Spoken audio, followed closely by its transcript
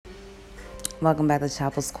Welcome back to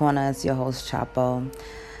Chapo's Corner. It's your host, Chapo.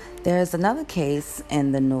 There's another case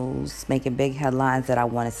in the news making big headlines that I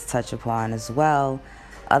wanted to touch upon as well,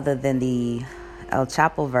 other than the El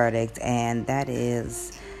Chapo verdict, and that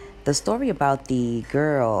is the story about the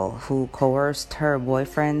girl who coerced her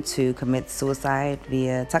boyfriend to commit suicide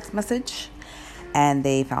via text message, and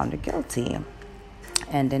they found her guilty.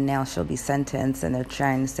 And then now she'll be sentenced, and they're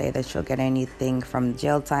trying to say that she'll get anything from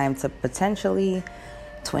jail time to potentially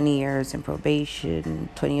 20 years of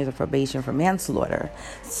probation for manslaughter.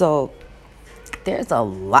 So there's a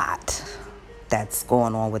lot that's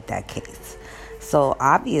going on with that case. So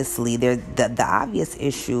obviously the obvious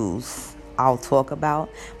issues I'll talk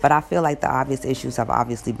about, but I feel like the obvious issues have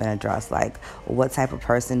obviously been addressed, like what type of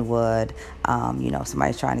person would, if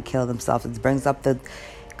somebody's trying to kill themselves. It brings up the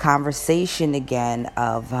conversation again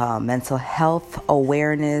of mental health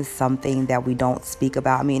awareness, something that we don't speak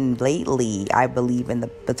about. I mean, lately, I believe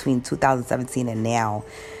between 2017 and now,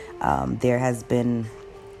 there has been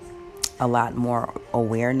a lot more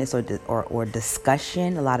awareness or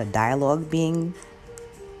discussion, a lot of dialogue being,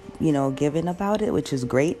 given about it, which is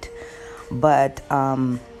great. But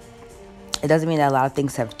it doesn't mean that a lot of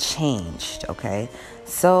things have changed, okay?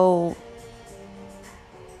 So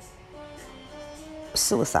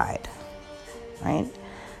suicide, right?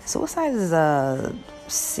 Suicide is a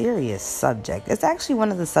serious subject. It's actually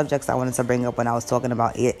one of the subjects I wanted to bring up when I was talking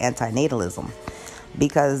about antinatalism,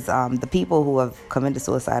 because the people who have committed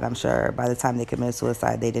suicide, I'm sure by the time they committed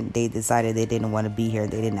suicide, they decided they didn't want to be here.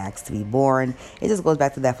 They didn't ask to be born. It just goes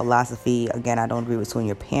back to that philosophy. Again, I don't agree with suing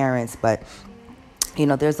your parents, but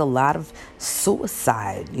there's a lot of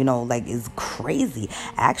suicide, is crazy.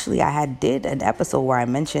 Actually, I did an episode where I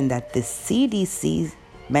mentioned that the CDC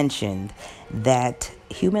mentioned that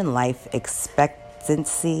human life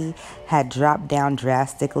expectancy had dropped down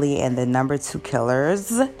drastically, and the number 2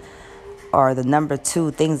 killers, or the number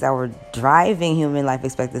 2 things that were driving human life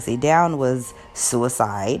expectancy down, was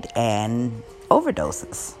suicide and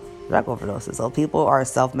overdoses. Drug overdoses. So people are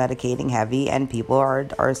self-medicating heavy, and people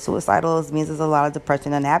are suicidal. It means there's a lot of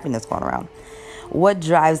depression and unhappiness going around. What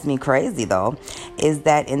drives me crazy, though, is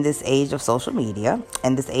that in this age of social media,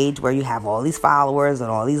 and this age where you have all these followers and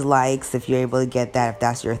all these likes, if you're able to get that, if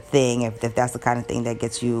that's your thing, if that's the kind of thing that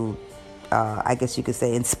gets you, I guess you could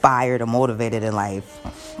say, inspired or motivated in life,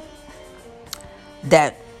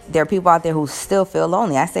 that there are people out there who still feel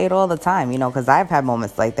lonely. I say it all the time, because I've had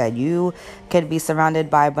moments like that. You can be surrounded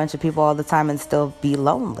by a bunch of people all the time and still be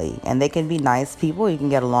lonely. And they can be nice people. You can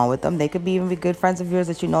get along with them. They could even be good friends of yours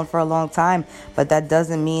that you've known for a long time. But that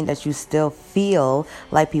doesn't mean that you still feel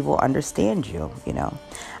like people understand you,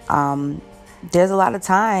 There's a lot of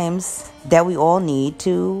times that we all need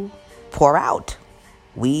to pour out.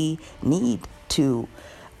 We need to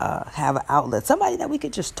have an outlet, somebody that we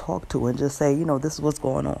could just talk to and just say, this is what's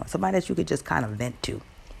going on. Somebody that you could just kind of vent to.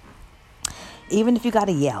 Even if you got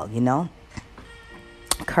to yell,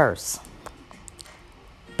 curse.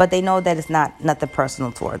 But they know that it's nothing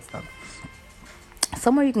personal towards them.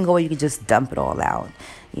 Somewhere you can go where you can just dump it all out,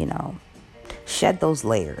 Shed those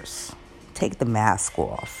layers. Take the mask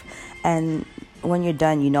off. And when you're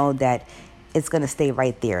done, you know that it's going to stay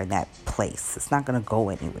right there in that place. It's not going to go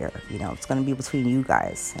anywhere. It's going to be between you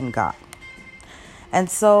guys and God. And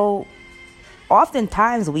so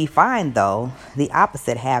oftentimes we find, though, the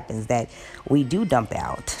opposite happens, that we do dump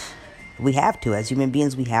out. We have to. As human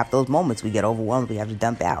beings, we have those moments. We get overwhelmed. We have to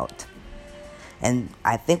dump out. And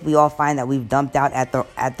I think we all find that we've dumped out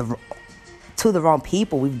to the wrong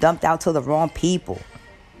people. We've dumped out to the wrong people.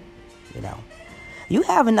 You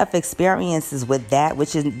have enough experiences with that,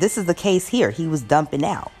 this is the case here. He was dumping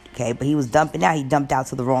out, okay? But he was dumping out. He dumped out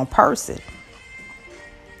to the wrong person.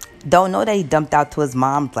 Don't know that he dumped out to his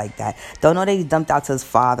mom like that. Don't know that he dumped out to his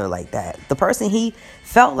father like that. The person he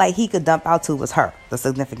felt like he could dump out to was her, the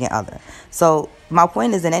significant other. So my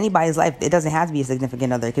point is, in anybody's life, it doesn't have to be a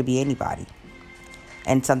significant other. It could be anybody.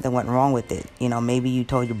 And something went wrong with it. Maybe you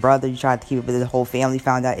told your brother, you tried to keep it, but the whole family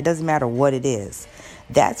found out. It doesn't matter what it is.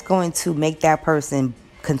 That's going to make that person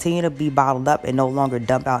continue to be bottled up and no longer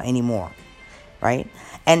dump out anymore, right?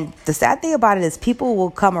 And the sad thing about it is people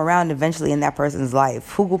will come around eventually in that person's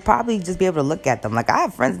life who will probably just be able to look at them. Like, I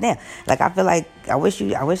have friends now. Like, I feel like I wish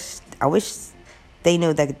they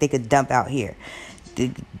knew that they could dump out here.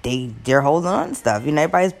 They're holding on to stuff.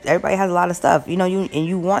 Everybody has a lot of stuff.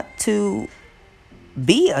 You want to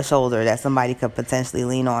be a shoulder that somebody could potentially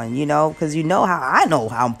lean on, because I know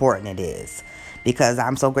how important it is. because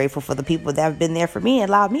I'm so grateful for the people that have been there for me and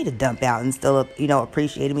allowed me to dump out and still,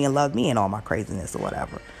 appreciated me and loved me and all my craziness or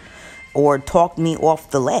whatever. Or talked me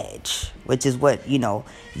off the ledge, which is what, young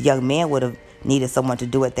man would have needed someone to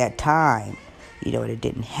do at that time. it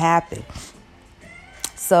didn't happen.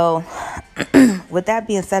 So with that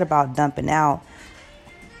being said about dumping out,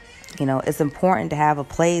 it's important to have a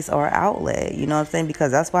place or outlet, you know what I'm saying?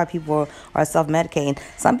 Because that's why people are self-medicating.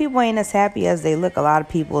 Some people ain't as happy as they look. A lot of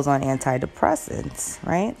people is on antidepressants,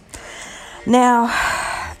 right? Now,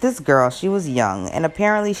 this girl, she was young, and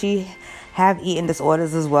apparently she have eating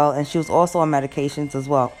disorders as well, and she was also on medications as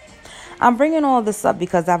well. I'm bringing all this up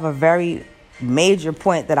because I have a very major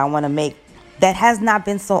point that I want to make that has not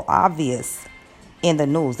been so obvious in the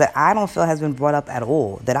news, that I don't feel has been brought up at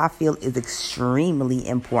all, that I feel is extremely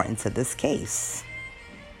important to this case.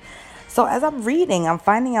 So as I'm reading, I'm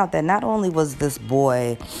finding out that not only was this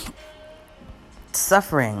boy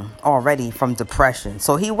suffering already from depression,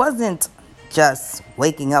 so he wasn't just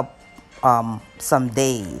waking up some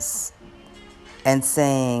days and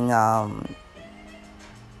saying,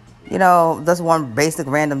 this one basic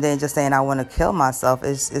random day and just saying, I want to kill myself,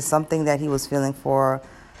 is something that he was feeling for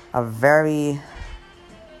a very,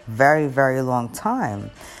 very, very long time.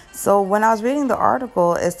 So when I was reading the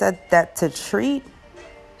article, it said that to treat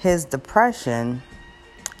his depression,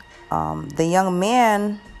 the young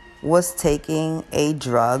man was taking a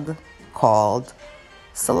drug called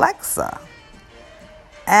Celexa.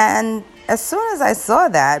 And as soon as I saw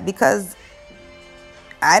that, because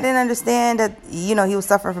I didn't understand that, he was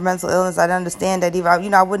suffering from mental illness. I didn't understand that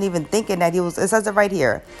even, I wouldn't even thinking that he was, it says it right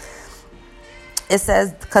here. It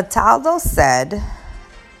says, Cataldo said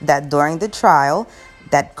that during the trial,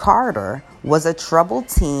 that Carter was a troubled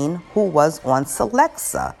teen who was on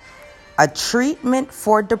Celexa, a treatment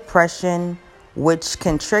for depression which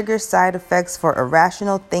can trigger side effects for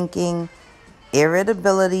irrational thinking,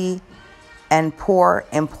 irritability, and poor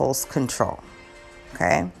impulse control.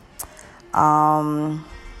 Okay?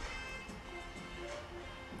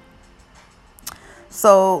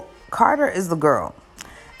 So Carter is the girl.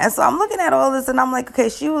 And so I'm looking at all this and I'm like, okay,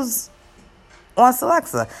 she was on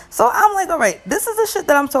Celexa. So I'm like, all right, this is the shit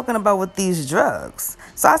that I'm talking about with these drugs.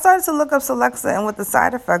 So I started to look up Celexa and what the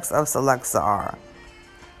side effects of Celexa are.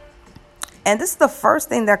 And this is the first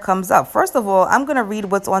thing that comes up. First of all, I'm going to read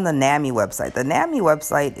what's on the NAMI website. The NAMI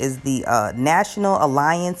website is the National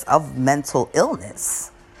Alliance of Mental Illness.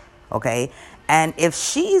 Okay? And if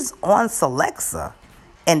she's on Celexa,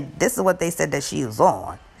 and this is what they said that she is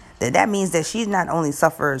on, then that means that she not only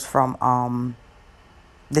suffers from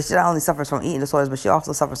eating disorders, but she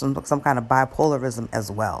also suffers from some kind of bipolarism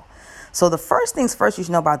as well. So the first things first you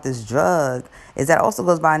should know about this drug is that it also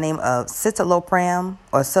goes by the name of citalopram,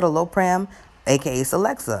 aka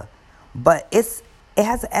Celexa. But it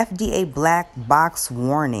has an FDA black box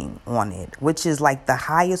warning on it, which is like the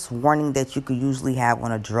highest warning that you could usually have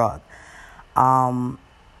on a drug.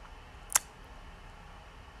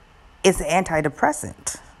 It's an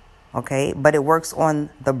antidepressant, okay? But it works on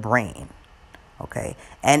the brain. Okay,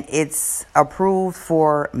 and it's approved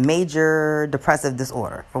for major depressive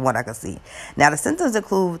disorder, from what I can see. Now, the symptoms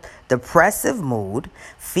include depressive mood,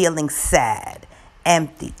 feeling sad,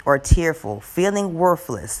 empty or tearful, feeling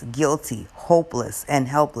worthless, guilty, hopeless, and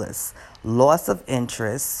helpless, loss of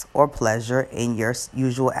interest or pleasure in your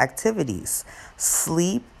usual activities,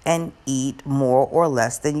 sleep and eat more or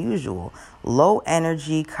less than usual, low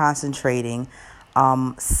energy, concentrating,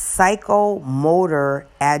 psychomotor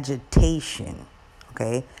agitation.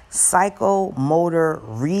 Okay, psychomotor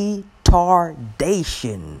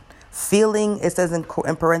retardation. Feeling, it says in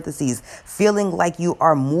parentheses, feeling like you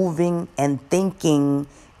are moving and thinking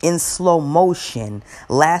in slow motion.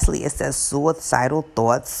 Lastly, it says suicidal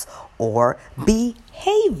thoughts or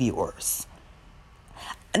behaviors.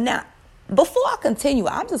 Now, before I continue,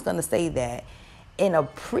 I'm just going to say that in a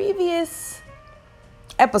previous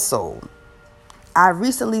episode, I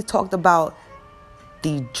recently talked about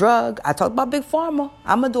the drug. I talked about Big Pharma.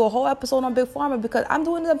 I'm going to do a whole episode on Big Pharma because I'm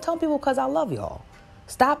telling people because I love y'all.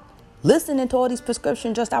 Stop listening to all these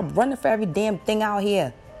prescriptions. Just stop running for every damn thing out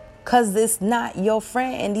here. Because it's not your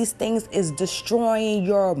friend. And these things is destroying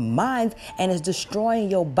your minds and it's destroying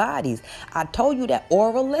your bodies. I told you that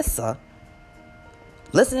Orilissa,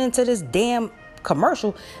 listening to this damn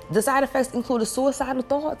commercial, the side effects include suicidal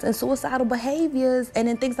thoughts and suicidal behaviors, and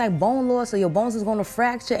then things like bone loss, so your bones is going to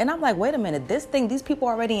fracture. And I'm like, wait a minute, these people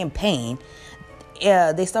are already in pain.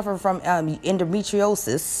 They suffer from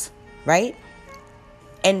endometriosis, right?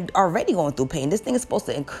 And already going through pain. This thing is supposed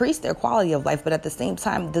to increase their quality of life, but at the same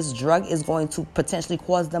time, this drug is going to potentially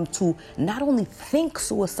cause them to not only think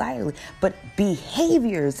suicidally, but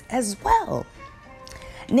behaviors as well.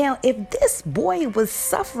 Now, if this boy was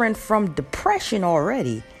suffering from depression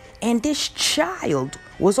already, and this child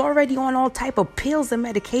was already on all type of pills and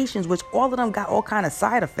medications, which all of them got all kind of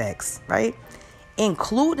side effects, right?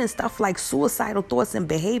 including stuff like suicidal thoughts and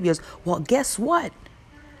behaviors, well, guess what?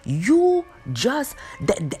 You just,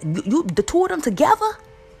 the two of them together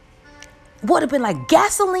would have been like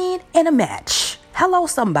gasoline and a match. Hello,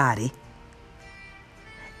 somebody.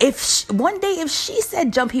 One day, if she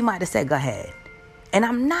said jump, he might have said go ahead. And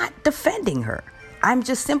I'm not defending her. I'm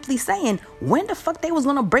just simply saying, when the fuck they was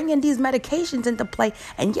going to bring in these medications into play?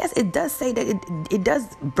 And yes, it does say that it does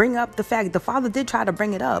bring up the fact the father did try to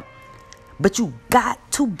bring it up. But you got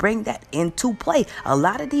to bring that into play. A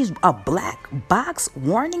lot of these are black box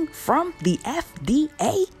warning from the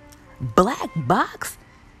FDA. Black box.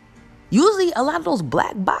 Usually a lot of those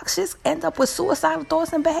black boxes end up with suicidal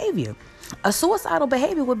thoughts and behavior. A suicidal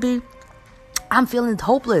behavior would be, I'm feeling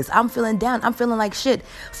hopeless. I'm feeling down. I'm feeling like shit.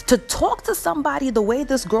 To talk to somebody the way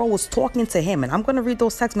this girl was talking to him, and I'm going to read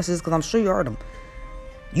those text messages because I'm sure you heard them.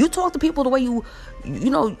 You talk to people the way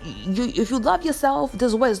if you love yourself,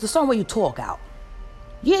 there's a certain way you talk out.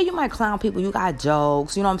 Yeah, you might clown people. You got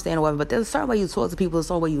jokes, you know what I'm saying, or whatever, but there's a certain way you talk to people, there's a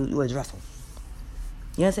certain way you address them.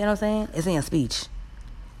 You understand what I'm saying? It's in your speech.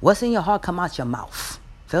 What's in your heart come out your mouth.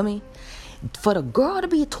 Feel me? For the girl to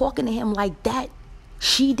be talking to him like that,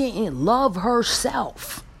 she didn't love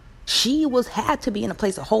herself. She had to be in a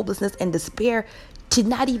place of hopelessness and despair to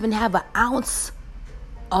not even have an ounce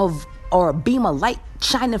of or a beam of light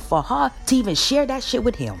shining for her to even share that shit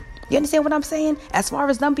with him. You understand what I'm saying? As far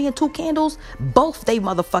as them being two candles, both they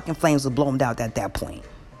motherfucking flames were blown out at that point.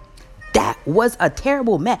 That was a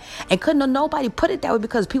terrible man. And couldn't nobody put it that way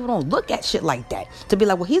because people don't look at shit like that. To be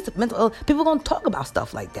like, well, he's mental ill. People gonna talk about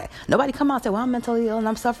stuff like that. Nobody come out and say, well, I'm mentally ill and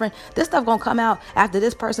I'm suffering. This stuff gonna come out after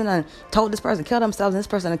this person and told this person to kill themselves and this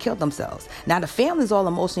person to kill themselves. Now the family's all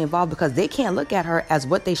emotionally involved because they can't look at her as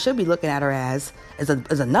what they should be looking at her as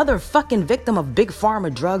another fucking victim of big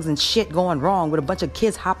pharma drugs and shit going wrong with a bunch of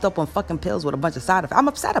kids hopped up on fucking pills with a bunch of side effects. I'm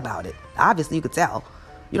upset about it. Obviously, you could tell.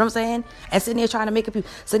 You know what I'm saying? And sitting there trying to make it.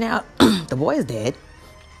 So now the boy is dead.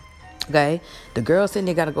 Okay. The girl sitting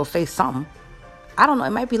there got to go face something. I don't know.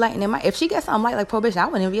 It might be light. And if she gets something light like prohibition, I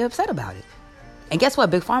wouldn't even be upset about it. And guess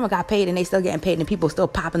what? Big Pharma got paid and they still getting paid and people still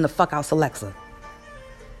popping the fuck out Celexa. You know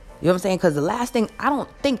what I'm saying? Because the last thing, I don't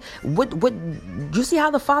think, you see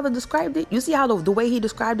how the father described it? You see how the way he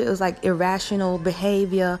described it was like irrational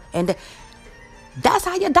behavior and that's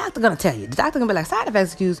how your doctor gonna tell you. The doctor gonna be like, side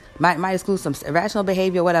effects might exclude some irrational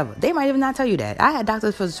behavior, whatever. They might even not tell you that. I had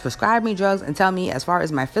doctors prescribe me drugs and tell me as far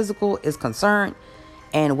as my physical is concerned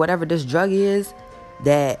and whatever this drug is,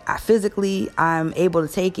 that I'm able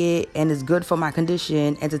to take it and it's good for my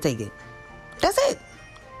condition and to take it. That's it.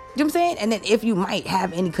 You know what I'm saying? And then if you might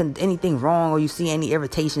have anything wrong or you see any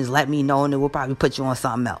irritations, let me know and it will probably put you on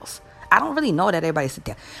something else. I don't really know that everybody sit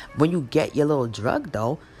there. When you get your little drug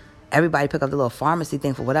though, everybody pick up the little pharmacy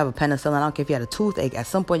thing for whatever, penicillin. I don't care if you had a toothache. At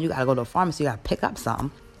some point, you got to go to a pharmacy. You got to pick up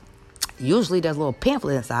something. Usually, there's a little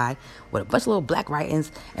pamphlet inside with a bunch of little black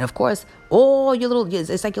writings. And, of course, all your little,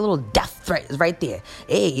 it's like your little death threat is right there.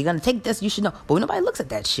 Hey, you're going to take this. You should know. But nobody looks at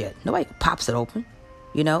that shit. Nobody pops it open.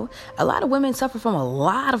 You know, a lot of women suffer from a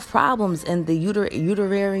lot of problems in the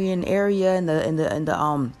uterine area and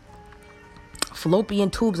the fallopian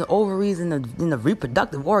tubes and ovaries and the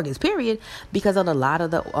reproductive organs, period, because of a lot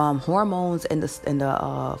of the hormones and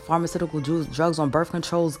the pharmaceutical drugs on birth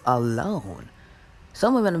controls alone.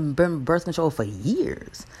 Some women have been birth control for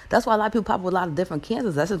years. That's why a lot of people pop with a lot of different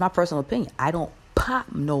cancers. That's just my personal opinion. I don't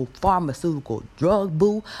pop no pharmaceutical drug,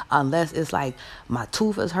 boo, unless it's like my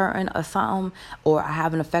tooth is hurting or something, or I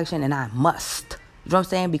have an infection and I must. You know what I'm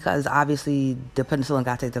saying? Because obviously the penicillin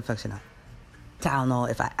got to take the infection out. I don't know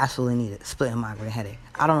if I absolutely need it. Splitting migraine headache.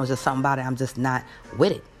 I don't know. It's just something about it. I'm just not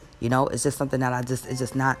with it. You know, it's just something that it's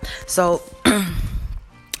just not. So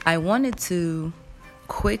I wanted to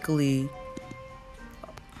quickly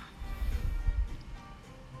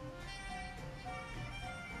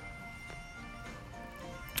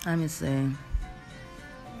let me see.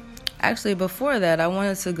 Actually, before that, I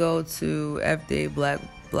wanted to go to FDA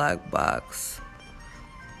black box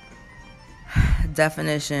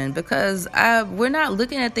definition because we're not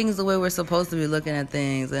looking at things the way we're supposed to be looking at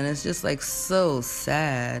things, and it's just like so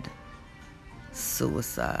sad.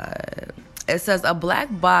 Suicide. It says a black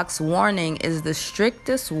box warning is the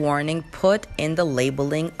strictest warning put in the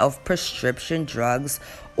labeling of prescription drugs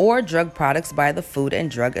or drug products by the Food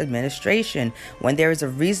and Drug Administration when there is a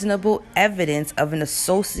reasonable evidence of an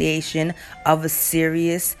association of a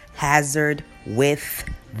serious hazard with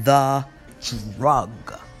the drug.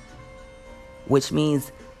 Which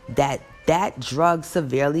means that drug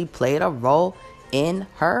severely played a role in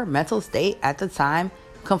her mental state at the time,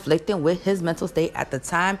 conflicting with his mental state at the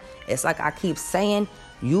time. It's like I keep saying,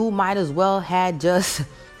 you might as well had just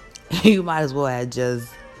You might as well have just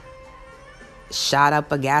shot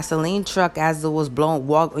up a gasoline truck as it was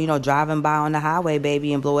driving by on the highway,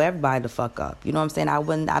 baby, and blow everybody the fuck up. You know what I'm saying?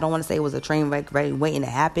 I don't want to say it was a train wreck waiting to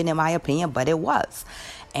happen, in my opinion, but it was.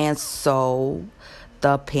 And so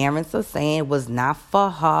the parents are saying it was not for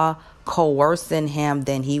her coercing him,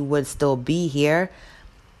 then he would still be here.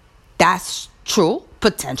 That's true.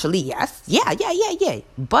 Potentially, yes. Yeah.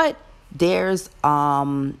 But there's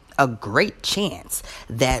a great chance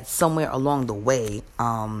that somewhere along the way,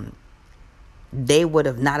 they would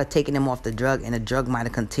have not have taken him off the drug, and the drug might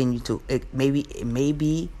have continued to.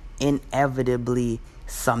 Maybe inevitably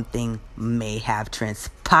something may have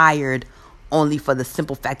transpired, only for the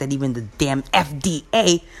simple fact that even the damn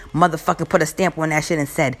FDA motherfucker put a stamp on that shit and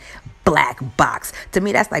said black box. To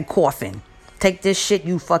me, that's like coughing. Take this shit,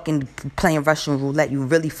 you fucking playing Russian roulette. You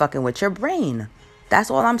really fucking with your brain. That's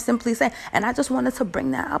all I'm simply saying. And I just wanted to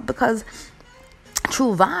bring that up because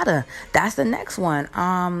Truvada, that's the next one.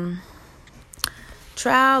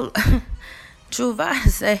 Truvada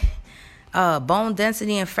say bone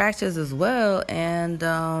density and fractures as well. And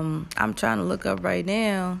I'm trying to look up right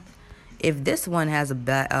now if this one has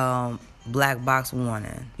a black box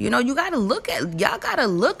warning. You know, y'all gotta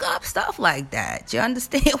look up stuff like that. You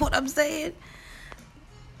understand what I'm saying?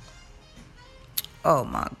 Oh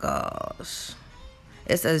my gosh.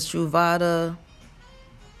 It says Truvada.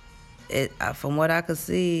 From what I could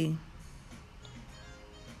see.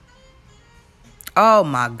 Oh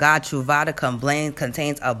my God, Truvada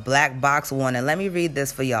contains a black box warning. Let me read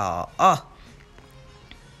this for y'all. Oh.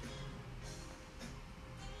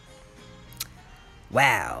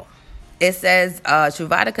 Wow. It says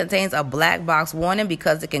Truvada contains a black box warning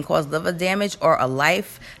because it can cause liver damage or a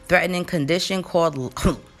life-threatening condition called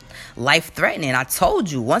life-threatening. I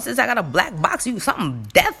told you, once I got a black box, something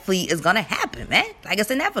deathly is going to happen, man. Like,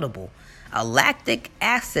 it's inevitable. A lactic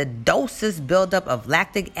acidosis buildup of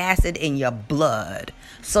lactic acid in your blood.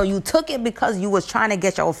 So you took it because you was trying to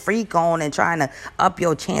get your freak on and trying to up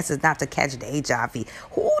your chances not to catch the HIV.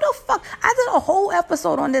 Who the fuck? I did a whole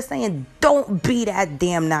episode on this saying don't be that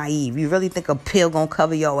damn naive. You really think a pill gonna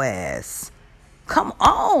cover your ass? Come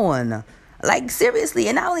on. Like, seriously.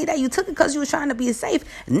 And not only that, you took it because you were trying to be safe.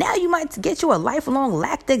 Now you might get you a lifelong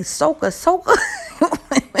lactic soaker in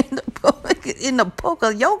the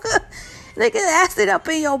poker yoga. They get acid up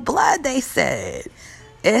in your blood, they said.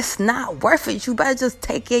 It's not worth it. You better just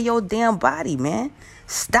take care of your damn body, man.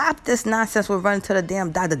 Stop this nonsense with running to the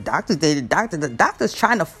damn doctor. The doctor's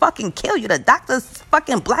trying to fucking kill you. The doctor's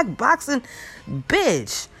fucking black boxing,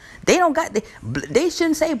 bitch. They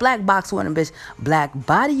shouldn't say black box warning, bitch. Black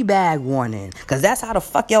body bag warning. Because that's how the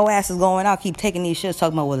fuck your ass is going out. Keep taking these shits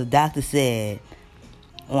talking about what the doctor said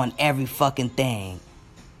on every fucking thing.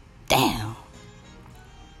 Damn.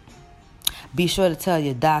 Be sure to tell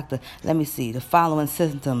your doctor, let me see, the following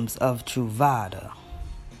symptoms of Truvada.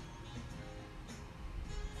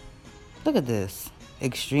 Look at this.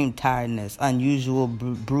 Extreme tiredness, unusual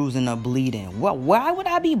bruising or bleeding. Well, why would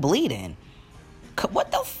I be bleeding?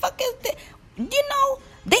 What the fuck is that? You know,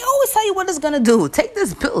 they always tell you what it's going to do. Take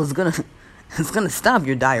this pill. It's gonna stop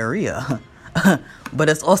your diarrhea. But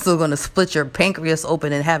it's also going to split your pancreas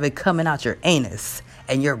open and have it coming out your anus.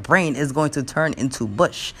 And your brain is going to turn into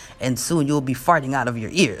mush. And soon you'll be farting out of your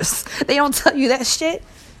ears. They don't tell you that shit.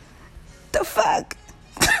 The fuck?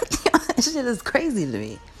 That shit is crazy to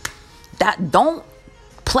me. Don't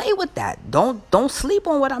play with that. Don't sleep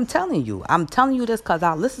on what I'm telling you. I'm telling you this because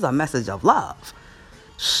this is a message of love.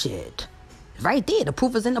 Shit. Right there. The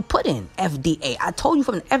proof is in the pudding. FDA. I told you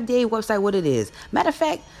from the FDA website what it is. Matter of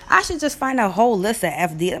fact, I should just find a whole list of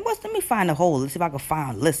FDA. Let me find a whole list. See if I can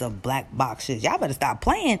find a list of black box shit. Y'all better stop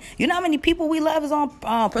playing. You know how many people we love is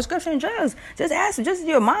on prescription drugs? Just ask them. Just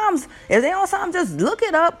your moms. If they on something, just look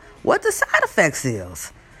it up. What the side effects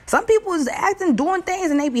is. Some people is acting, doing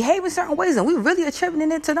things, and they behave in certain ways, and we really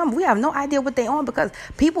attributing it to them. We have no idea what they on because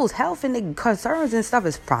people's health and their concerns and stuff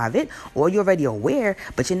is private, or you're already aware,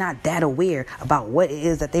 but you're not that aware about what it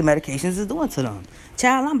is that their medications is doing to them.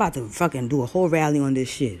 Child, I'm about to fucking do a whole rally on this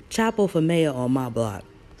shit. Chapo for mayor on my block.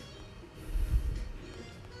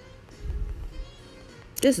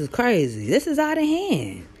 This is crazy. This is out of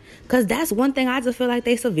hand. Because that's one thing I just feel like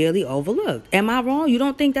they severely overlooked. Am I wrong? You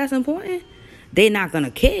don't think that's important? They're not going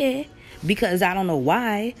to care because I don't know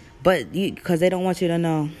why, but because they don't want you to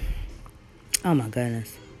know. Oh, my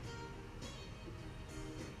goodness.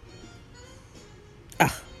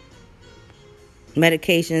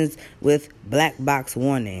 Medications with black box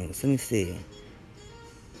warnings. Let me see.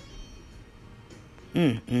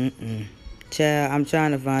 Child, I'm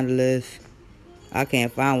trying to find a list. I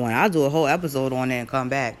can't find one. I'll do a whole episode on it and come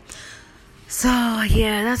back. So,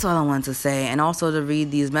 yeah, that's all I want to say. And also to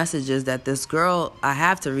read these messages that this girl, I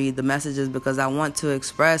have to read the messages because I want to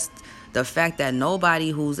express the fact that nobody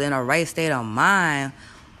who's in a right state of mind,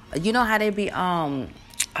 you know how they be, oh,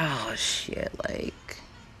 shit, like,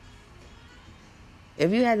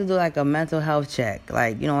 if you had to do, like, a mental health check,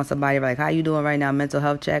 like, you know, when somebody, like, how you doing right now, mental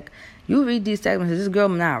health check, you read these text messages, this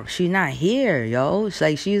girl, she's not here, yo.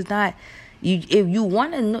 She's not... if you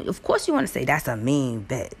want to know, of course you want to say, that's a mean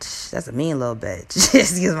bitch. That's a mean little bitch.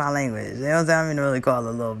 Excuse my language. You know what I'm saying? I mean to really call her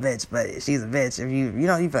a little bitch, but she's a bitch. If you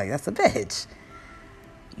feel like that's a bitch.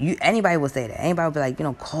 Anybody would say that. Anybody would be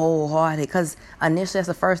like, cold-hearted. Because initially, that's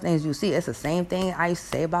the first things you see. It's the same thing I used to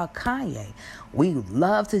say about Kanye. We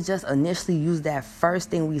love to just initially use that first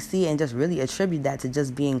thing we see and just really attribute that to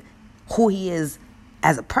just being who he is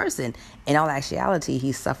as a person. In all actuality,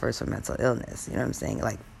 he suffers from mental illness. You know what I'm saying?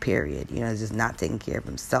 Like, period. Just not taking care of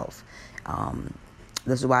himself.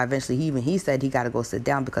 This is why eventually he said he got to go sit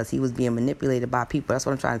down because he was being manipulated by people. That's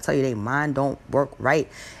what I'm trying to tell you. Their mind don't work right.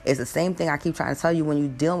 It's the same thing I keep trying to tell you when you're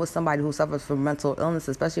dealing with somebody who suffers from mental illness,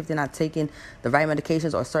 especially if they're not taking the right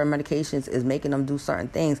medications or certain medications is making them do certain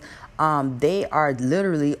things. They are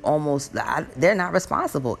literally they're not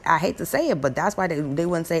responsible. I hate to say it, but that's why they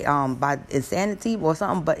wouldn't say by insanity or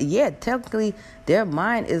something. But yeah, technically their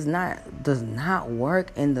mind does not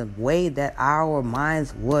work in the way that our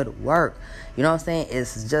minds would work. You know what I'm saying?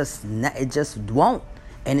 It just won't,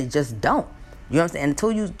 and it just don't. You know what I'm saying?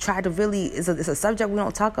 Until you try to really, it's a subject we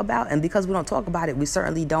don't talk about, and because we don't talk about it, we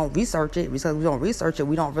certainly don't research it. Because we don't research it,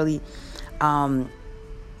 we don't really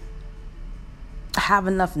have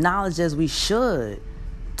enough knowledge as we should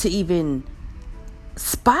to even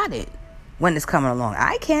spot it when it's coming along.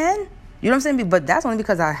 I can. You know what I'm saying? But that's only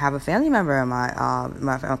because I have a family member of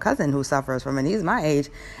my cousin who suffers from it. And he's my age.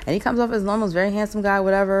 And he comes off as normal, very handsome guy,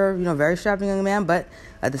 whatever, very strapping young man. But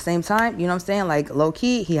at the same time, you know what I'm saying? Like,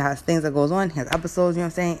 low-key, he has things that goes on. He has episodes, you know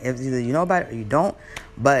what I'm saying? If either you know about it or you don't.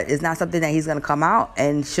 But it's not something that he's going to come out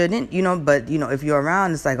and shouldn't, But, if you're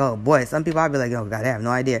around, it's like, oh, boy. Some people, I'll be like, God, I have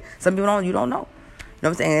no idea. Some people you don't know. You know what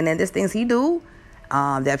I'm saying? And then there's things he do.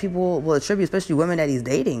 That people will attribute, especially women that he's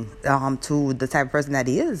dating, to the type of person that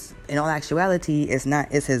he is. In all actuality, it's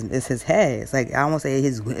his head. It's like, I don't want to say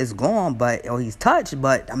it's gone, or he's touched,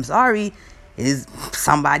 but I'm sorry,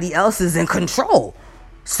 somebody else is in control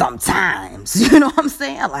sometimes. You know what I'm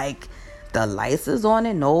saying? Like, the lights is on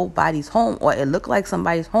and nobody's home, or it look like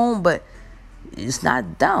somebody's home, but it's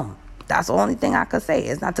not them. That's the only thing I could say.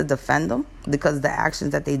 It's not to defend them, because the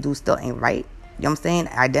actions that they do still ain't right. You know what I'm saying?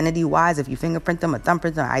 Identity-wise, if you fingerprint them or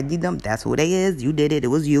thumbprint them or ID them, that's who they is. You did it. It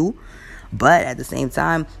was you. But at the same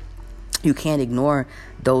time, you can't ignore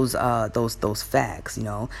those facts,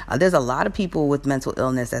 There's a lot of people with mental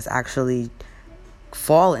illness that's actually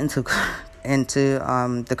fall into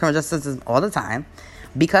the criminal justice system all the time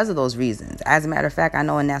because of those reasons. As a matter of fact, I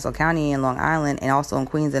know in Nassau County and Long Island and also in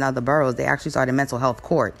Queens and other boroughs, they actually started mental health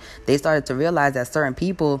court. They started to realize that certain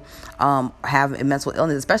people have a mental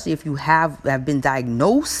illness, especially if you have been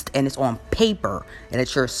diagnosed and it's on paper and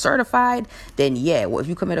that you're certified, then if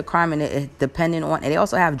you commit a crime and it depending on, and they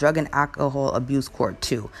also have drug and alcohol abuse court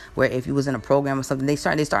too, where if you was in a program or something, they're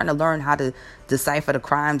starting to learn how to decipher the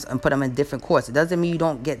crimes and put them in different courts. It doesn't mean you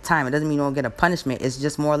don't get time. It doesn't mean you don't get a punishment. It's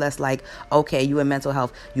just more or less like, okay, you in mental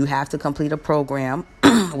health, you have to complete a program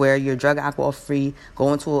where you're drug alcohol free,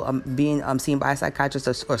 go into being seen by a psychiatrist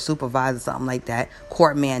or supervisor, something like that,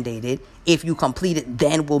 court mandated. If you complete it,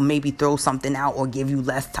 then we'll maybe throw something out or give you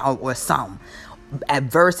less time or some.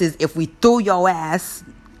 Versus if we threw your ass,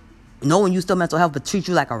 knowing you still mental health, but treat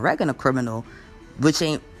you like a regular criminal, which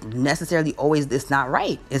ain't necessarily always, it's not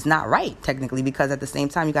right. It's not right, technically, because at the same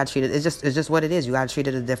time, you got to treat it, it's just what it is. You got to treat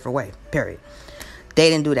it a different way, period. They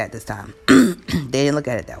didn't do that this time. They didn't look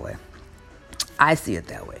at it that way. I see it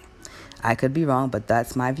that way. I could be wrong, but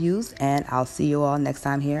that's my views, and I'll see you all next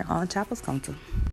time here on Chapel's Council.